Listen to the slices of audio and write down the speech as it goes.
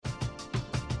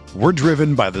We're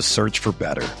driven by the search for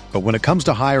better. But when it comes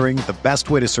to hiring, the best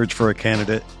way to search for a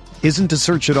candidate isn't to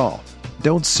search at all.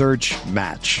 Don't search,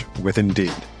 match with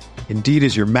Indeed. Indeed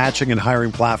is your matching and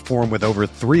hiring platform with over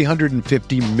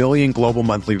 350 million global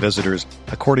monthly visitors,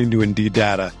 according to Indeed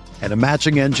data, and a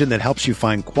matching engine that helps you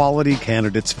find quality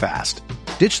candidates fast.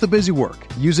 Ditch the busy work.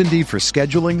 Use Indeed for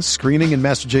scheduling, screening, and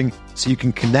messaging so you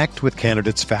can connect with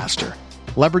candidates faster.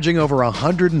 Leveraging over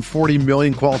 140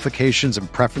 million qualifications and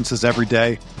preferences every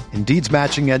day, Indeed's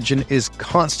matching engine is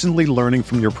constantly learning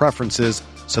from your preferences,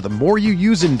 so the more you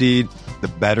use Indeed, the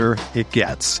better it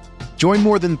gets. Join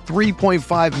more than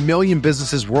 3.5 million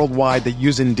businesses worldwide that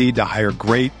use Indeed to hire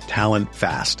great talent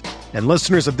fast. And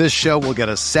listeners of this show will get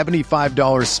a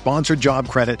 $75 sponsored job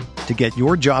credit to get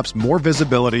your jobs more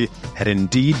visibility at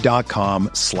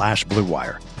Indeed.com/Blue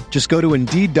Wire. Just go to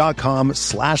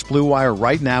Indeed.com/Blue Wire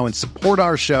right now and support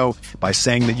our show by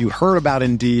saying that you heard about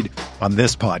Indeed on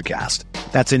this podcast.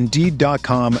 That's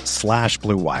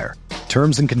Indeed.com/Blue Wire.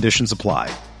 Terms and conditions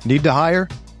apply. Need to hire?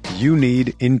 You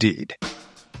need Indeed.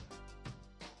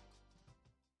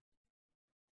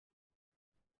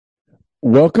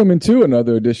 Welcome into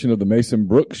another edition of the Mason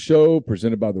Brooks Show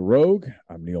presented by The Rogue.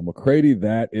 I'm Neil McCready.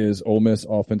 That is Ole Miss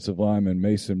offensive lineman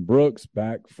Mason Brooks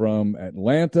back from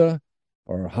Atlanta,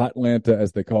 or Hotlanta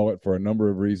as they call it, for a number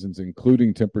of reasons,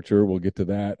 including temperature. We'll get to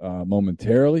that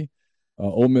momentarily.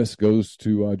 Ole Miss goes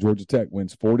to Georgia Tech,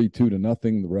 wins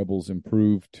 42-0. The Rebels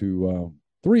improve to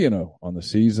 3-0 on the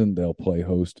season. They'll play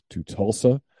host to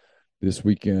Tulsa this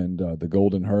weekend. The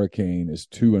Golden Hurricane is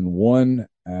 2-1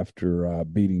 after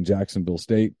beating Jacksonville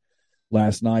State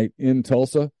last night in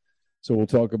Tulsa. So we'll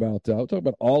talk about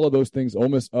all of those things. Ole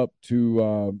Miss up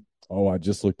to I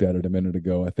just looked at it a minute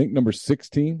ago. I think number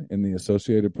 16 in the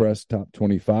Associated Press top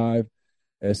 25.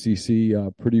 SEC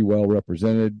pretty well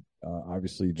represented.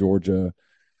 Obviously Georgia,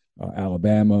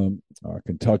 Alabama,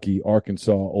 Kentucky,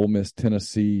 Arkansas, Ole Miss,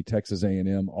 Tennessee, Texas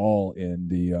A&M, all in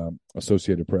the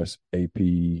Associated Press AP,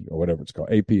 or whatever it's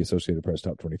called, AP Associated Press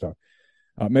top 25.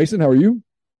 Mason, how are you?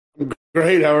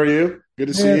 Great. How are you? Good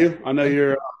to see you. I know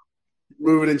you're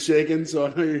moving and shaking, so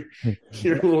I know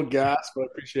you're a little gassed, but I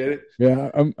appreciate it.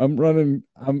 Yeah, I'm running.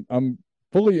 I'm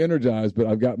fully energized, but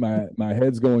I've got my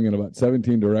head's going in about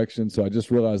 17 directions. So I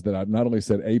just realized that I've not only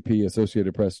said AP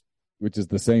Associated Press, which is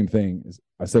the same thing,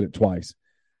 I said it twice.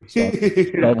 So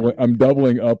I'm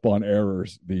doubling up on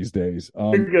errors these days.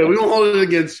 You're good. We won't hold it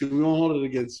against you.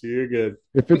 You're good.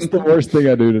 If it's the worst thing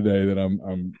I do today, then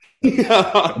I'm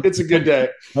yeah, it's a good day.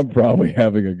 I'm probably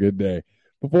having a good day.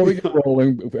 Before we get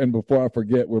rolling, and before I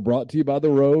forget, we're brought to you by The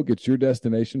Rogue. It's your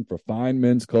destination for fine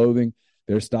men's clothing.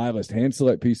 Their stylists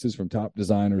hand-select pieces from top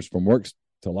designers, from works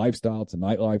to lifestyle to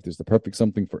nightlife. There's the perfect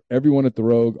something for everyone at The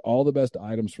Rogue. All the best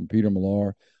items from Peter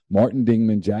Millar, Martin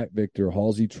Dingman, Jack Victor,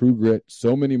 Halsey, True Grit,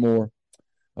 so many more.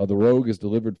 The Rogue has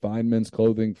delivered fine men's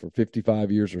clothing for 55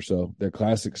 years or so. Their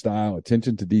classic style,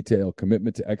 attention to detail,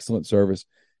 commitment to excellent service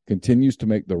continues to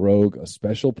make The Rogue a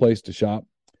special place to shop.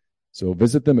 So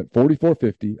visit them at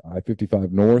 4450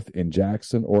 I-55 North in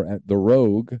Jackson, or at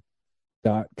therogue.com.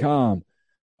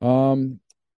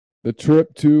 The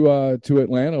trip to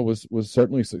Atlanta was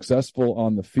certainly successful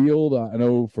on the field. I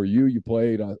know for you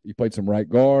played some right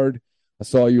guard. I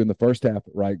saw you in the first half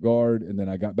at right guard, and then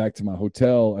I got back to my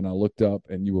hotel and I looked up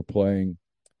and you were playing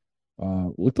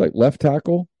looked like left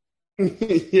tackle.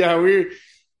 Yeah, we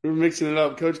were mixing it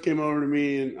up. Coach came over to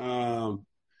me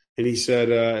and he said,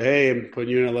 "Hey, I'm putting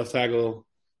you in a left tackle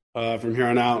from here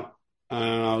on out."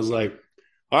 And I was like,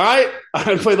 "All right." I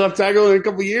haven't played left tackle in a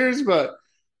couple of years, but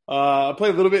I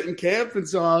played a little bit in camp, and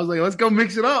so I was like, "Let's go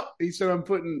mix it up." He said, "I'm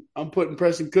putting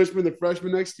Preston Cushman, the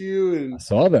freshman, next to you, and I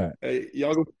saw that.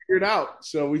 Y'all go figure it out."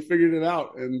 So we figured it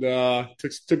out, and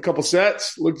took a couple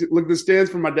sets. Looked at the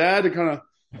stands for my dad to kind of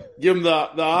give him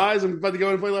the eyes. I'm about to go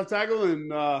in and play left tackle,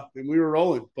 and we were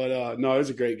rolling. But no, it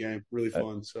was a great game, really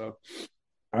fun. So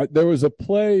there was a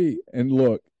play, and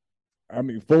look, I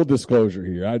mean, full disclosure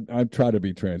here, I try to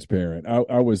be transparent.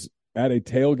 I was at a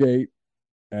tailgate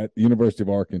at the University of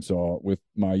Arkansas with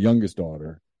my youngest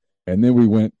daughter, and then we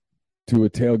went to a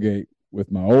tailgate with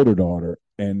my older daughter,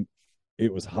 and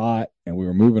it was hot, and we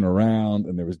were moving around,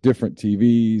 and there was different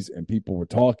TVs, and people were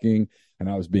talking, and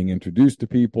I was being introduced to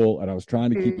people, and I was trying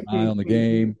to keep an eye on the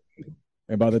game.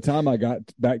 And by the time I got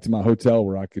back to my hotel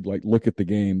where I could look at the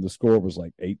game, the score was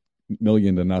 8-0,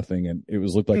 and it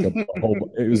looked like a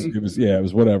whole. It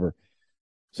was whatever.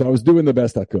 So I was doing the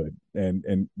best I could,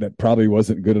 and that probably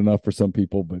wasn't good enough for some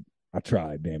people, but I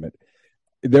tried, damn it.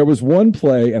 There was one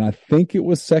play, and I think it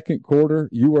was second quarter.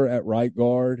 You were at right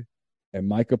guard, and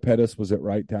Micah Pettis was at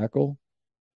right tackle.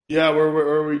 Yeah,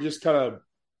 where we just kind of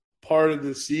parted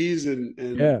the seas, and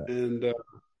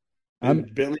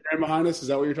And Bentley right behind us. Is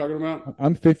that what you're talking about?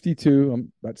 I'm 52.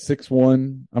 I'm about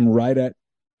 6'1".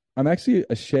 I'm actually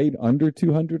a shade under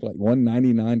 200, like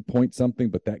 199 point something,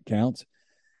 but that counts.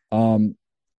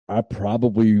 I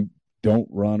probably don't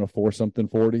run a 4-something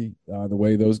 40 the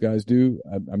way those guys do.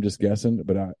 I'm just guessing,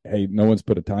 but hey, no one's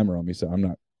put a timer on me, so I'm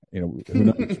not, who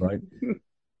knows,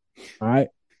 right?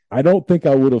 I don't think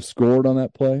I would have scored on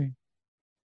that play,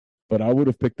 but I would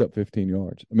have picked up 15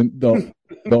 yards. I mean,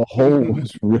 the hole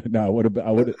was no, I would have.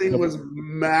 That thing was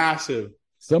massive.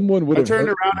 Someone would have. I turned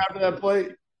around after that play.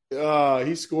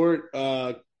 He scored.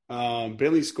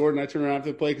 Bentley scored, and I turned around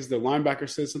after the play because the linebacker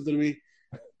said something to me,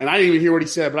 and I didn't even hear what he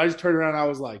said. But I just turned around, and I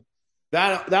was like,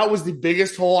 "That was the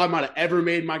biggest hole I might have ever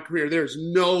made in my career. There's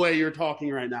no way you're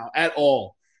talking right now at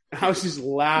all." And I was just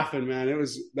laughing, man. It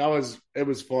was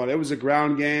fun. It was a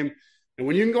ground game, and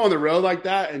when you can go on the road like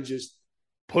that and just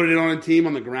put it on a team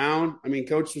on the ground. I mean,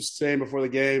 Coach was saying before the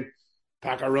game,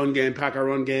 pack our run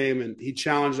game. And he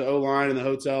challenged the O-line in the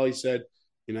hotel. He said,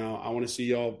 I want to see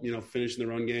y'all, finish in the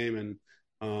run game.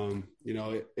 And,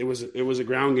 it was a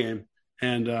ground game.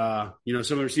 And, some of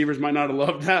the receivers might not have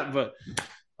loved that, but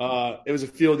it was a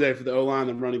field day for the O-line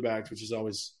and running backs, which is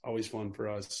always fun for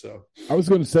us. So I was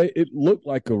going to say it looked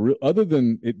like other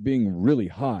than it being really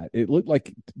hot, it looked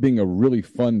like being a really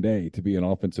fun day to be an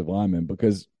offensive lineman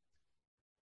because –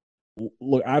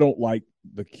 look, I don't like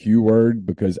the Q word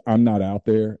because I'm not out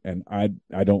there, and I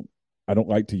don't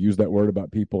like to use that word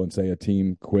about people and say a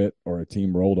team quit or a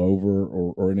team rolled over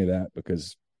or any of that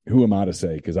because who am I to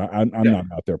say? Because I'm not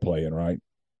out there playing, right?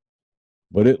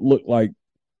 But it looked like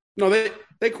no,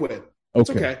 they quit.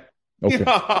 Okay. Okay.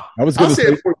 I was going to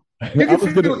say you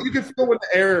can feel when the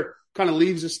air kind of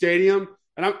leaves the stadium,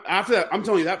 and after that, I'm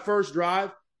telling you that first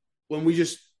drive when we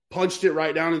just punched it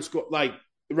right down and scored like.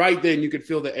 Right then, you could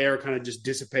feel the air kind of just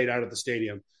dissipate out of the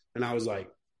stadium, and I was like,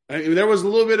 there was a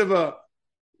little bit of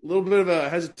a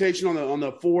hesitation on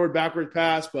the forward backward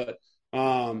pass, but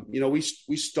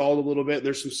we stalled a little bit.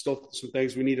 There's some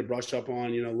things we need to brush up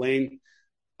on. Lane.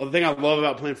 The thing I love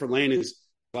about playing for Lane is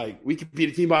like we could beat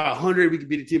a team by 100, we could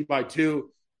beat a team by 2.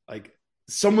 Like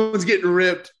someone's getting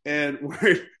ripped, and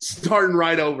we're starting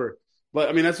right over. But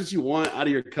I mean, that's what you want out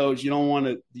of your coach. You don't want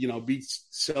to be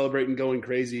celebrating, going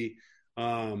crazy.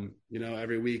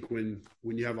 Every week when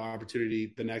you have an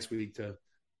opportunity the next week to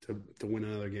win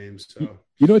another game. So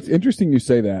it's interesting you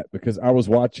say that because I was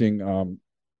watching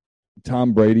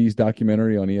Tom Brady's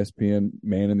documentary on ESPN,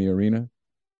 Man in the Arena,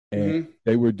 and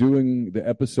they were doing the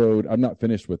episode. I'm not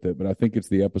finished with it, but I think it's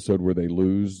the episode where they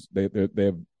lose. They're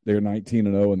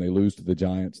 19-0 and they lose to the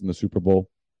Giants in the Super Bowl.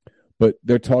 But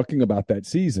they're talking about that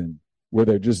season where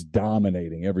they're just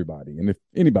dominating everybody. And if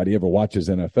anybody ever watches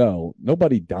NFL,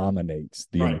 nobody dominates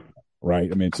the NFL, right?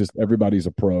 I mean, it's just everybody's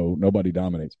a pro. Nobody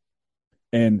dominates.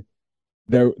 And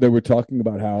they were talking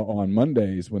about how on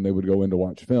Mondays when they would go in to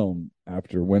watch film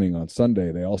after winning on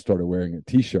Sunday, they all started wearing a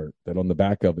T-shirt that on the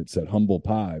back of it said humble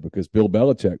pie because Bill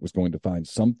Belichick was going to find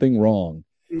something wrong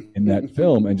in that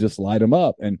film and just light them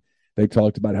up. And they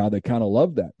talked about how they kind of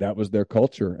loved that. That was their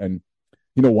culture. And,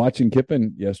 watching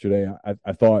Kiffin yesterday,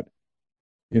 I thought,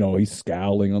 he's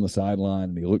scowling on the sideline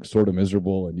and he looks sort of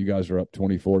miserable and you guys are up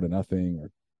 24-0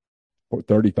 or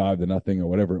 35-0 or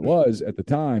whatever it was at the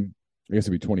time. I guess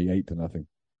it'd be 28-0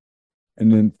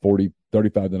 and then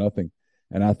 35-0.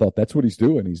 And I thought that's what he's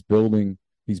doing. He's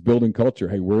building culture.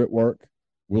 Hey, we're at work.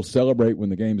 We'll celebrate when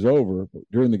the game's over, but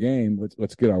during the game,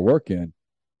 let's get our work in.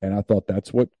 And I thought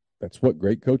that's what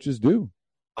great coaches do.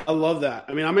 I love that.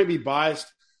 I mean, I may be biased,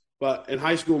 but in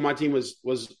high school, my team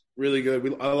was really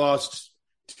good. I lost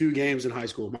 2 games in high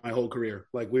school my whole career.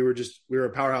 Like we were a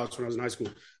powerhouse when I was in high school.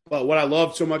 But what I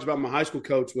loved so much about my high school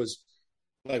coach was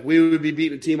like we would be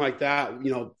beating a team like that,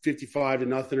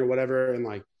 55-0 or whatever, and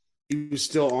like he was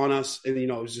still on us. And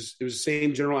it was the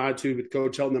same general attitude with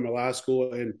Coach Helton in my last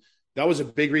school, and that was a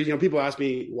big reason. People ask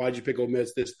me why'd you pick Ole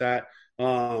Miss, this, that.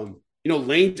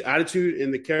 Lane's attitude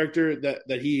and the character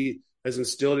that he has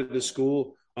instilled at the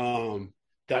school,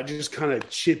 that just kind of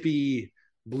chippy,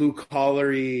 blue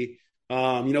collary.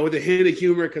 With a hint of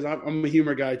humor because I'm a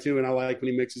humor guy too, and I like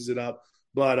when he mixes it up.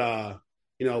 But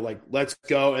like let's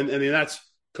go, and then that's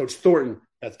Coach Thornton,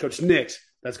 that's Coach Nix,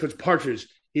 that's Coach Partridge.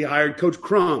 He hired Coach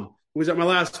Crum, who was at my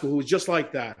last school, who was just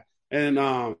like that. And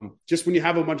just when you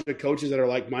have a bunch of coaches that are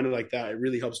like-minded like that, it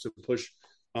really helps to push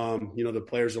the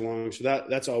players along. So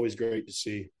that's always great to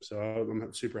see. So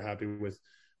I'm super happy with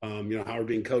how we're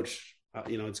being coached.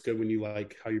 It's good when you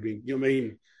like how you're being. Let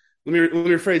me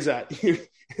rephrase that.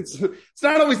 It's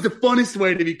not always the funnest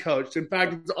way to be coached. In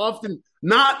fact, it's often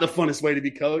not the funnest way to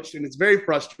be coached, and it's very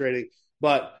frustrating.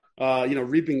 But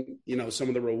reaping some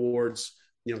of the rewards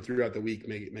throughout the week,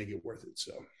 make it worth it.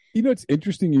 So. It's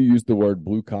interesting you use the word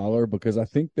blue collar because I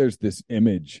think there's this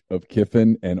image of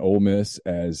Kiffin and Ole Miss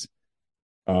as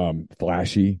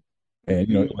flashy.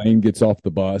 And, Lane gets off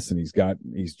the bus and he's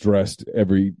dressed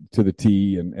to the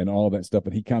T and all that stuff.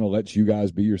 And he kind of lets you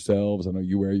guys be yourselves. I know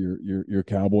you wear your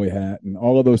cowboy hat and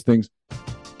all of those things.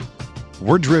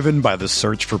 We're driven by the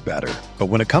search for better. But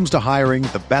when it comes to hiring,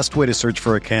 the best way to search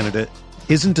for a candidate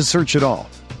isn't to search at all.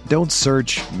 Don't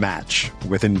search, match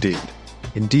with Indeed.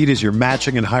 Indeed is your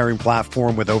matching and hiring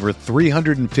platform with over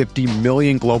 350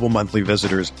 million global monthly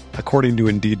visitors, according to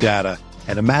Indeed data,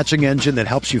 and a matching engine that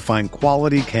helps you find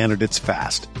quality candidates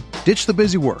fast. Ditch the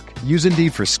busy work. Use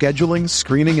Indeed for scheduling,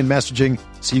 screening, and messaging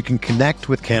so you can connect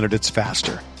with candidates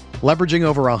faster. Leveraging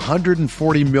over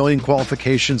 140 million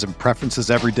qualifications and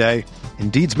preferences every day,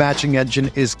 Indeed's matching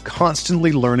engine is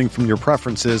constantly learning from your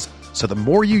preferences, so the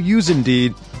more you use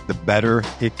Indeed, the better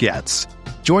it gets.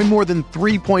 Join more than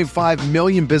 3.5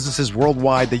 million businesses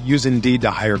worldwide that use Indeed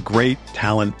to hire great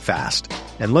talent fast.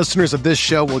 And listeners of this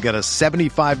show will get a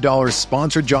 $75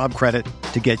 sponsored job credit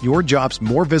to get your jobs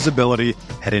more visibility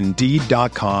at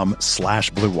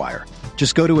Indeed.com/Blue Wire.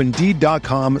 Just go to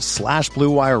Indeed.com/Blue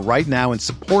Wire right now and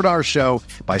support our show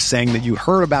by saying that you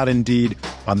heard about Indeed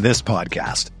on this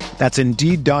podcast. That's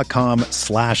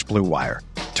Indeed.com/Blue Wire.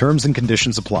 Terms and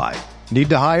conditions apply. Need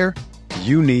to hire?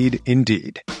 You need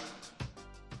Indeed.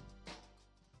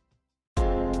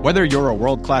 Whether you're a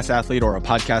world-class athlete or a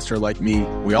podcaster like me,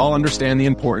 we all understand the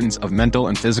importance of mental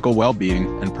and physical well-being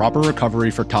and proper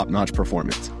recovery for top-notch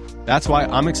performance. That's why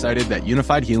I'm excited that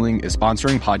Unified Healing is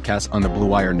sponsoring podcasts on the Blue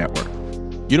Wire Network.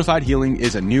 Unified Healing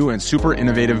is a new and super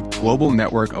innovative global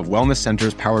network of wellness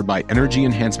centers powered by Energy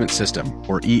Enhancement System,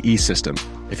 or EE System.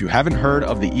 If you haven't heard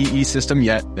of the EE System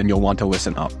yet, then you'll want to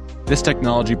listen up. This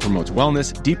technology promotes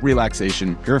wellness, deep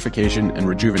relaxation, purification, and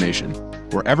rejuvenation.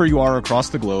 Wherever you are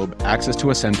across the globe, access to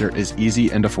a center is easy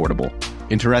and affordable.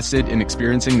 Interested in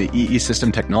experiencing the EE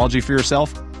System technology for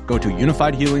yourself? Go to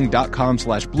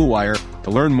unifiedhealing.com/Blue Wire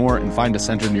to learn more and find a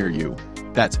center near you.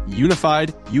 That's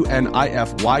unified,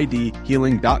 UNIFYD,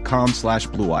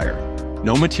 healing.com/Blue Wire.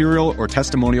 No material or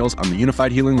testimonials on the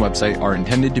Unified Healing website are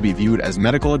intended to be viewed as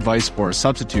medical advice or a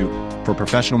substitute for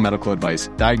professional medical advice,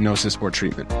 diagnosis, or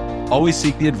treatment. Always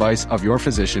seek the advice of your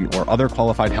physician or other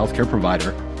qualified healthcare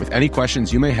provider with any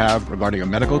questions you may have regarding a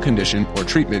medical condition or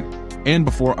treatment and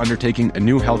before undertaking a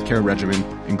new healthcare regimen,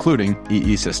 including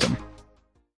EE System.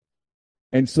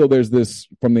 And so there's this,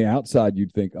 from the outside,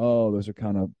 you'd think, oh, those are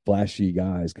kind of flashy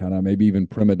guys, kind of maybe even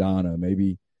prima donna,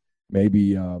 maybe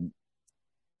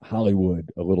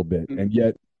Hollywood a little bit. Mm-hmm. And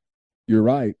yet, you're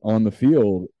right, on the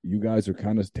field, you guys are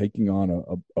kind of taking on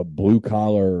a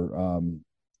blue-collar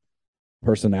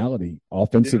personality.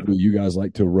 Offensively, you guys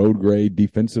like to road grade.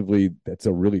 Defensively, that's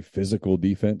a really physical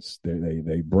defense.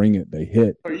 They bring it, they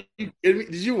hit.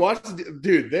 Did you watch,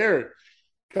 dude, they're –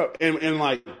 and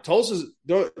like Tulsa's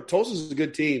a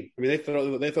good team. I mean, they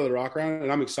throw the rock around,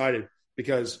 and I'm excited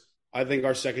because I think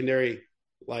our secondary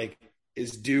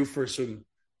is due for some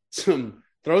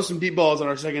throw some deep balls on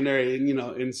our secondary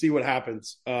and see what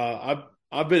happens.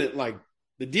 I've been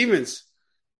the defense.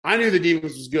 I knew the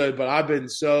defense was good, but I've been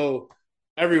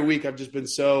every week I've just been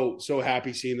so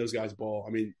happy seeing those guys ball.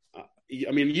 I mean,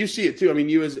 you see it too. I mean,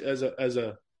 you as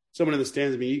a someone in the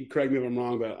stands. I mean, you can correct me if I'm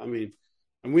wrong, but I mean.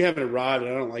 And we haven't arrived. I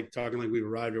don't like talking like we've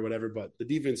arrived or whatever, but the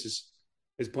defense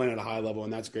is playing at a high level,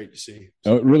 and that's great to see.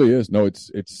 So. No, it really is. No, it's.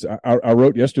 I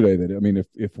wrote yesterday that, I mean,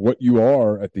 if what you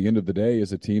are at the end of the day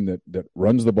is a team that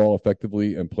runs the ball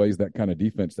effectively and plays that kind of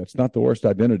defense, that's not the worst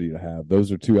identity to have.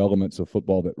 Those are two elements of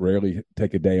football that rarely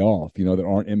take a day off, that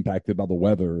aren't impacted by the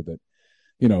weather, that,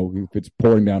 if it's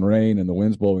pouring down rain and the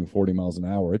wind's blowing 40 miles an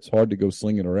hour, it's hard to go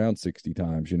slinging around 60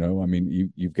 times, I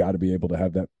mean, you've got to be able to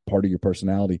have that part of your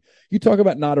personality. You talk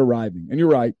about not arriving, and you're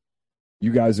right.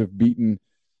 You guys have beaten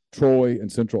Troy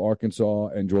and Central Arkansas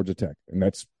and Georgia Tech, and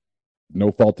that's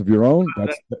no fault of your own.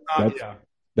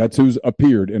 That's who's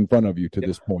appeared in front of you to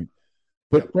this point.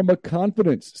 But from a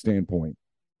confidence standpoint,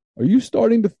 are you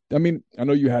starting to – I mean, I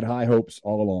know you had high hopes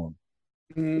all along.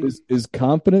 Mm-hmm. Is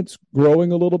confidence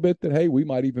growing a little bit that, hey, we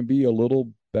might even be a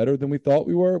little better than we thought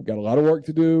we were? We've got a lot of work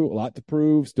to do, a lot to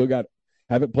prove.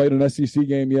 Haven't played an SEC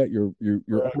game yet. You're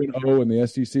 0-0 in the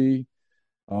SEC.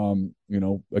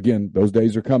 Again, those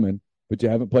days are coming, but you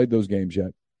haven't played those games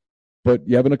yet. But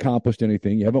you haven't accomplished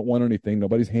anything. You haven't won anything.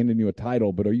 Nobody's handing you a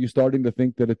title. But are you starting to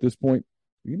think that at this point,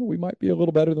 we might be a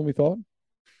little better than we thought?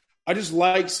 I just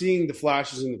like seeing the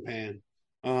flashes in the pan.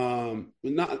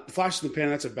 Not flashes in the pan.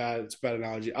 That's a bad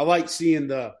analogy. I like seeing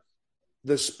the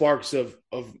sparks of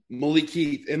Malik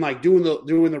Heath and doing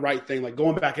the right thing,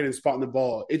 going back in and spotting the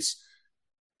ball.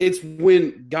 it's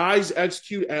when guys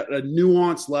execute at a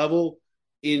nuanced level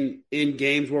in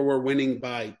games where we're winning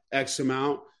by X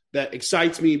amount that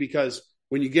excites me, because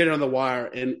when you get it on the wire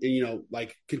and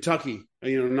like Kentucky,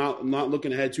 not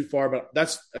looking ahead too far, but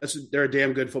they're a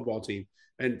damn good football team.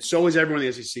 And so is everyone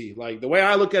in the SEC. Like, the way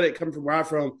I look at it, coming from where I'm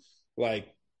from, like,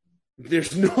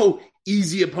 there's no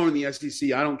easy opponent in the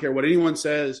SEC. I don't care what anyone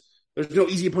says. There's no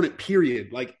easy opponent,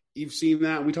 period. Like, you've seen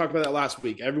that. We talked about that last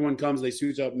week. Everyone comes, they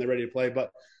suit up, and they're ready to play.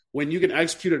 But when you can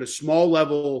execute at a small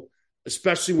level,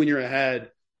 especially when you're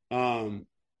ahead,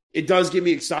 it does get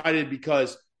me excited,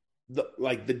 because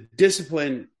the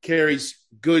discipline carries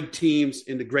good teams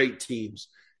into great teams,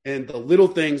 and the little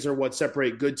things are what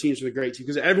separate good teams from the great teams.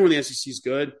 Because everyone in the SEC is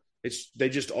good; they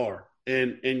just are,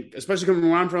 and especially coming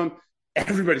from where I'm from,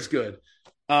 everybody's good,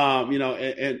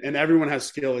 and everyone has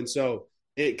skill, and so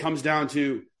it comes down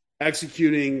to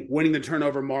executing, winning the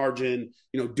turnover margin,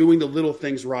 doing the little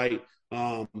things right,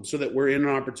 so that we're in an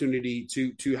opportunity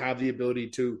to have the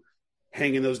ability to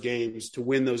hang in those games, to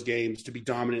win those games, to be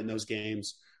dominant in those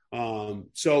games.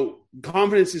 So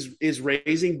confidence is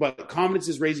raising, but confidence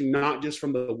is raising not just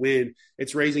from the win.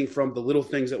 It's raising from the little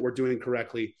things that we're doing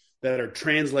correctly that are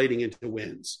translating into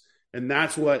wins. And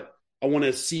that's what I want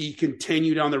to see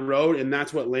continue down the road. And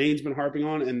that's what Lane's been harping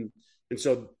on. And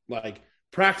so, like,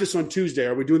 practice on Tuesday,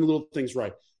 are we doing the little things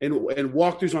right? And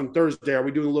walkthroughs on Thursday, are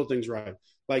we doing the little things right?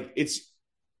 Like, it's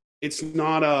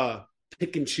not a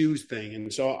pick and choose thing.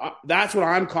 And so that's what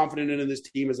I'm confident in this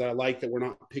team, is that I like that we're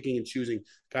not picking and choosing.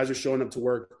 Guys are showing up to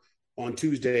work on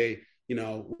Tuesday,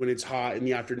 when it's hot in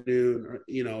the afternoon, or,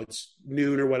 it's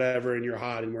noon or whatever, and you're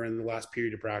hot, and we're in the last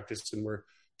period of practice and we're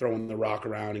throwing the rock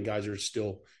around and guys are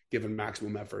still giving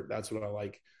maximum effort. That's what I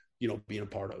like, being a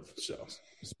part of. So,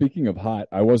 speaking of hot,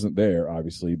 I wasn't there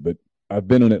obviously, but I've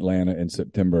been in Atlanta in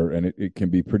September, and it can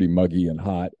be pretty muggy and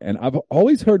hot. And I've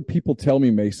always heard people tell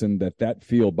me, Mason, that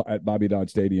field at Bobby Dodd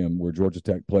Stadium where Georgia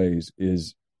Tech plays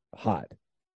is hot.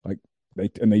 Like,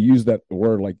 they use that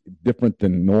word like different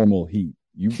than normal heat.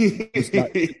 You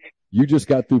just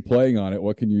got through playing on it.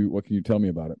 What can you tell me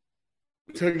about it?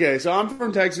 Okay, so I'm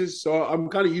from Texas, so I'm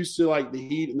kind of used to like the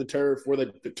heat and the turf, where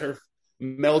the turf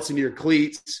melts into your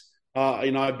cleats.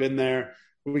 I've been there.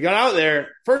 When we got out there,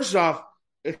 first off,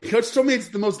 Coach told me it's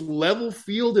the most level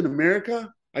field in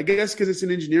America, I guess, because it's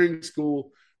an engineering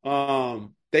school.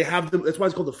 They have them. That's why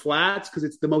it's called the flats, because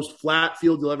it's the most flat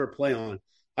field you'll ever play on.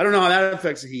 I don't know how that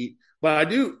affects the heat, but I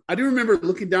do remember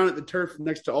looking down at the turf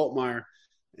next to Altmaier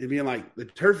and being like, the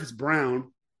turf is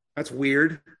brown. That's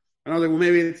weird. And I was like, well,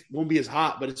 maybe it won't be as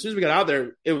hot. But as soon as we got out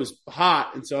there, it was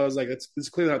hot. And so I was like, that's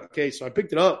clearly not the case. So I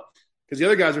picked it up because the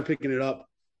other guys were picking it up.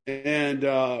 And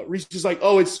Reese is like,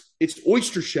 oh, it's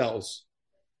oyster shells.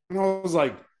 And I was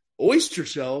like, oyster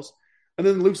shells? And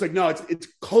then Luke's like, no, it's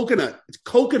coconut. It's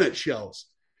coconut shells.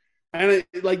 And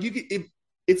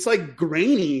it's like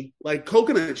grainy, like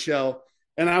coconut shell.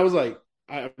 And I was like,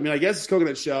 I guess it's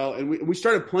coconut shell. And we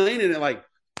started playing in it. Like,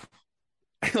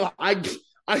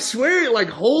 I swear it like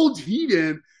holds heat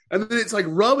in, and then it's like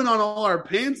rubbing on all our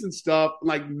pants and stuff.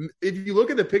 Like, if you look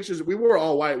at the pictures, we were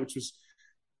all white,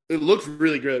 it looked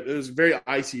really good. It was very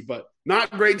icy, but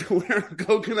not great to wear a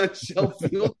coconut shell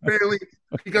field, apparently,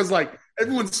 because like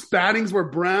everyone's spattings were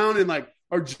brown and like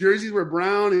our jerseys were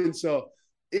brown. And so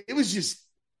it was just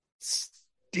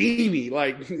steamy.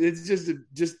 Like, it's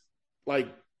just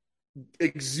like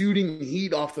exuding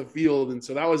heat off the field. And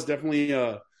so that was definitely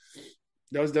an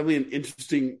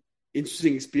interesting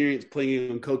experience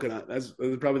playing on coconut. That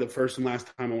was probably the first and last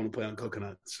time I want to play on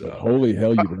coconut. So, but holy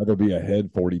hell, you'd rather be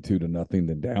ahead 42-0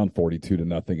 than down 42-0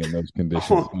 in those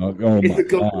conditions. Oh my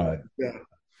God. Yeah.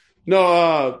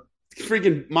 No,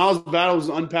 freaking Miles Battle was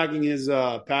unpacking his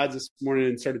pads this morning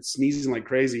and started sneezing like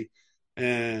crazy.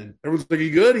 And everyone's like, "Are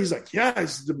you good?" He's like, "Yeah,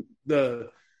 it's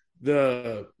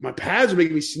my pads are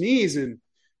making me sneeze." And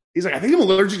he's like, "I think I'm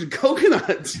allergic to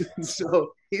coconuts."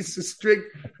 So he's a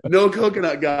strict no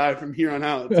coconut guy from here on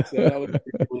out. So that was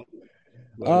pretty cool.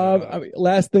 But,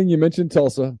 last thing, you mentioned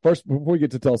Tulsa. First, before we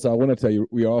get to Tulsa, I want to tell you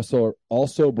we are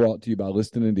also brought to you by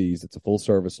Liston & Dees. It's a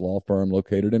full-service law firm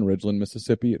located in Ridgeland,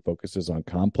 Mississippi. It focuses on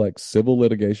complex civil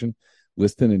litigation.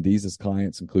 Liston & Dees'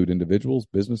 clients include individuals,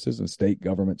 businesses, and state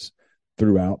governments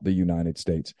throughout the United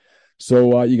States.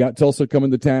 So you got Tulsa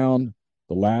coming to town.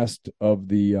 The last of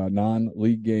the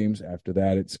non-league games. After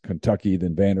that, it's Kentucky,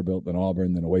 then Vanderbilt, then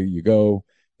Auburn, then away you go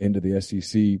into the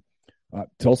SEC.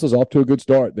 Tulsa's off to a good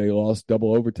start. They lost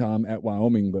double overtime at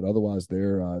Wyoming, but otherwise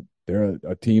they're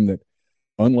a team that,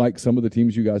 unlike some of the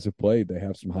teams you guys have played, they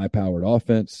have some high-powered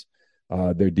offense.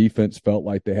 Their defense felt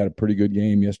like they had a pretty good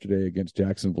game yesterday against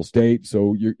Jacksonville State.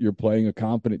 So you're playing a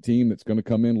confident team that's going to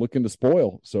come in looking to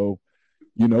spoil. So,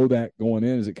 you know that going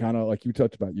in? Is it kind of like you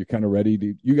talked about, you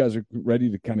guys are ready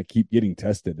to kind of keep getting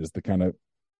tested, is the kind of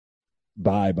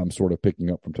vibe I'm sort of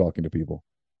picking up from talking to people.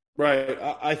 Right.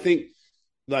 I think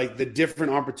like the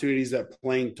different opportunities that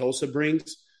playing Tulsa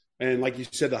brings, and like you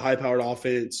said, the high-powered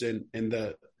offense and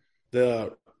the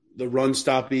run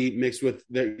stoppy mixed with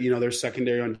their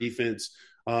secondary on defense,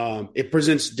 it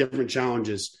presents different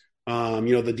challenges.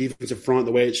 The defensive front,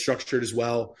 the way it's structured as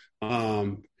well.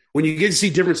 When you get to see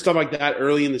different stuff like that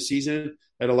early in the season,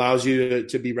 it allows you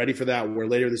to be ready for that, where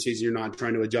later in the season you're not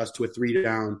trying to adjust to a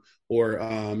 3-down or,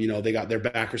 they got their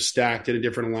backers stacked in a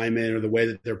different alignment, or the way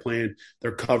that they're playing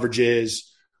their coverages.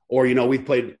 Or, we've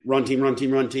played run team. And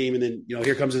then,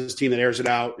 here comes this team that airs it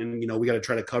out, and, we got to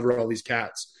try to cover all these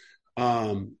cats.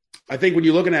 I think when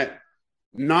you're looking at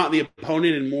not the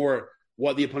opponent and more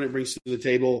what the opponent brings to the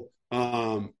table,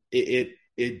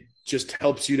 it just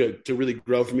helps you to really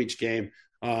grow from each game.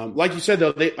 Like you said,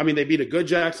 though, they beat a good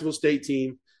Jacksonville State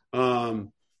team.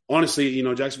 Honestly,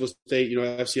 Jacksonville State,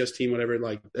 FCS team, whatever,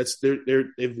 like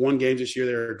they've won games this year.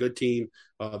 They're a good team.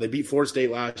 They beat Florida State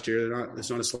last year. It's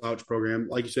not a slouch program.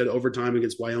 Like you said, overtime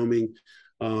against Wyoming.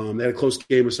 They had a close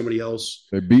game with somebody else.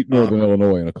 They beat Northern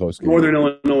Illinois in a close game. Northern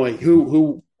Illinois,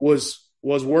 who was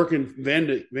working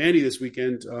Vandy this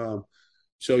weekend.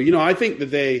 I think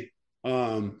that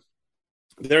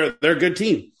they're a good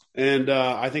team. And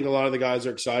I think a lot of the guys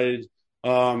are excited.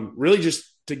 Really just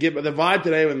to get the vibe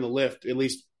today in the lift, at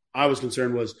least I was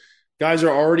concerned, was guys are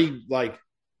already like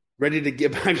ready to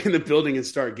get back in the building and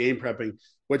start game prepping,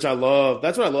 which I love.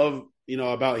 That's what I love,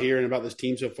 about here and about this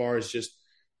team so far, is just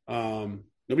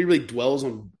nobody really dwells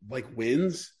on like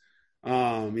wins.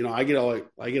 I get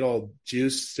all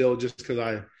juiced still just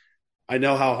because I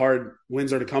know how hard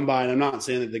wins are to come by. And I'm not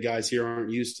saying that the guys here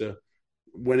aren't used to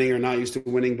winning or not used to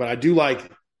winning, but I do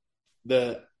like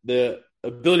the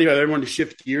ability of everyone to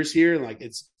shift gears here. Like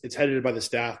it's headed by the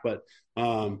staff, but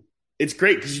it's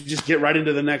great because you just get right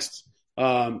into the next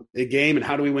game, and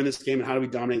how do we win this game, and how do we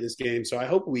dominate this game. So I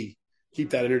hope we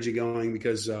keep that energy going,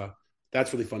 because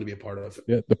that's really fun to be a part of.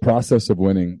 Yeah, the process of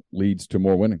winning leads to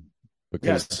more winning,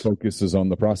 because the focus is on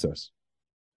the process.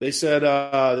 They said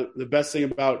the best thing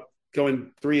about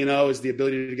going 3-0 is the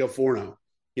ability to go 4-0.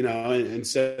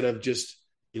 Instead of just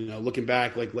looking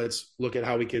back, like let's look at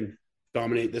how we can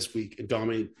dominate this week and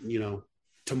dominate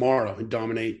tomorrow and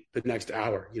dominate the next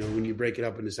hour. When you break it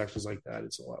up into sections like that,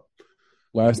 it's a lot.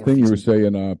 Last thing you were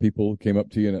saying, people came up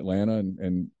to you in Atlanta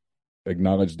and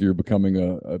acknowledged you're becoming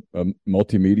a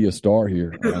multimedia star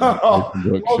here.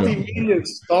 Multimedia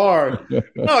star.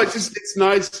 No, it's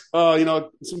nice.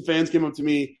 Some fans came up to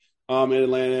me in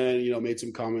Atlanta and, made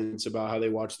some comments about how they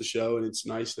watch the show. And it's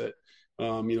nice that,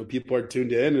 people are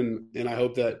tuned in, and I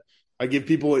hope that I give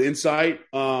people an insight,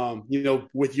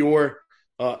 with your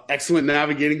excellent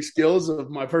navigating skills of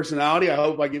my personality. I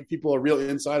hope I give people a real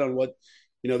insight on what,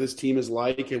 this team is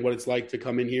like, and what it's like to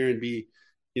come in here and be,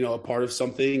 a part of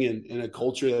something and a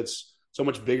culture that's so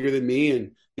much bigger than me,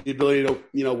 and the ability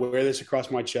to, wear this across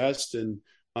my chest. And,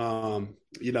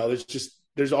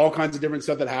 there's all kinds of different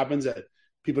stuff that happens that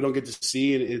people don't get to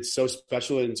see. And it's so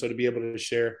special. And so to be able to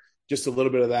share just a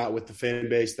little bit of that with the fan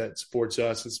base that supports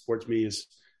us and supports me is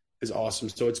awesome.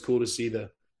 So it's cool to see the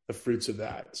fruits of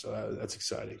that. So that's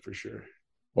exciting for sure.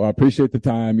 Well, I appreciate the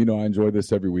time. I enjoy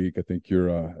this every week. I think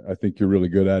you're really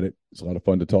good at it. It's a lot of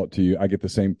fun to talk to you. I get the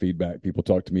same feedback. People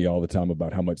talk to me all the time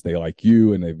about how much they like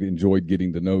you, and they've enjoyed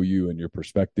getting to know you and your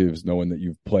perspectives, knowing that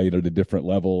you've played at a different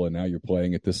level and now you're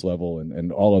playing at this level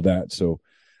and all of that. So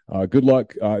good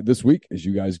luck this week as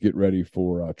you guys get ready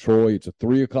for Troy. It's a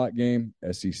 3:00 game,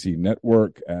 SEC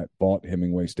Network at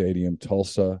Vaught-Hemingway Stadium,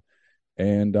 Tulsa,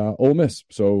 and Ole Miss.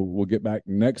 So we'll get back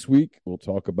next week. We'll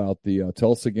talk about the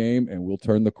Tulsa game, and we'll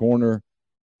turn the corner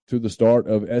to the start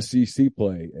of SEC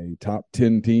play. A top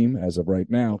 10 team as of right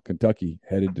now, Kentucky,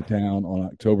 headed to town on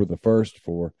October the 1st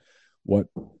for what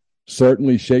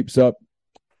certainly shapes up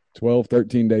 12,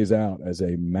 13 days out as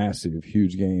a massive,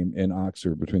 huge game in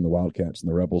Oxford between the Wildcats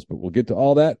and the Rebels. But we'll get to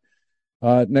all that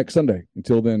next Sunday.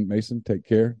 Until then, Mason, take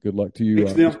care. Good luck to you.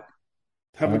 Thanks, Neil.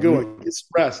 Have a good one. Get some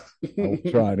rest.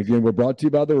 I'll try. And again, we're brought to you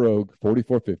by The Rogue,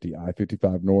 4450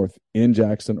 I-55 North in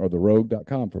Jackson, or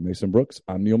therogue.com. For Mason Brooks,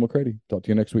 I'm Neil McCready. Talk to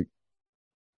you next week.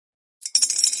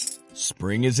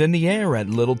 Spring is in the air at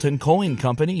Littleton Coin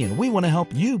Company, and we want to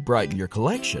help you brighten your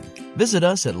collection. Visit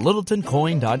us at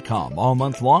littletoncoin.com all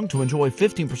month long to enjoy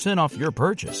 15% off your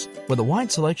purchase. With a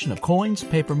wide selection of coins,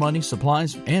 paper money,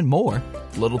 supplies, and more,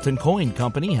 Littleton Coin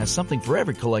Company has something for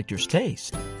every collector's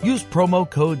taste. Use promo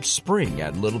code SPRING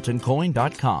at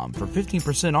littletoncoin.com for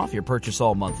 15% off your purchase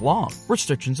all month long.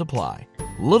 Restrictions apply.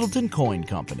 Littleton Coin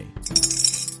Company.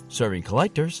 serving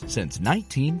collectors since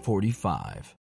 1945.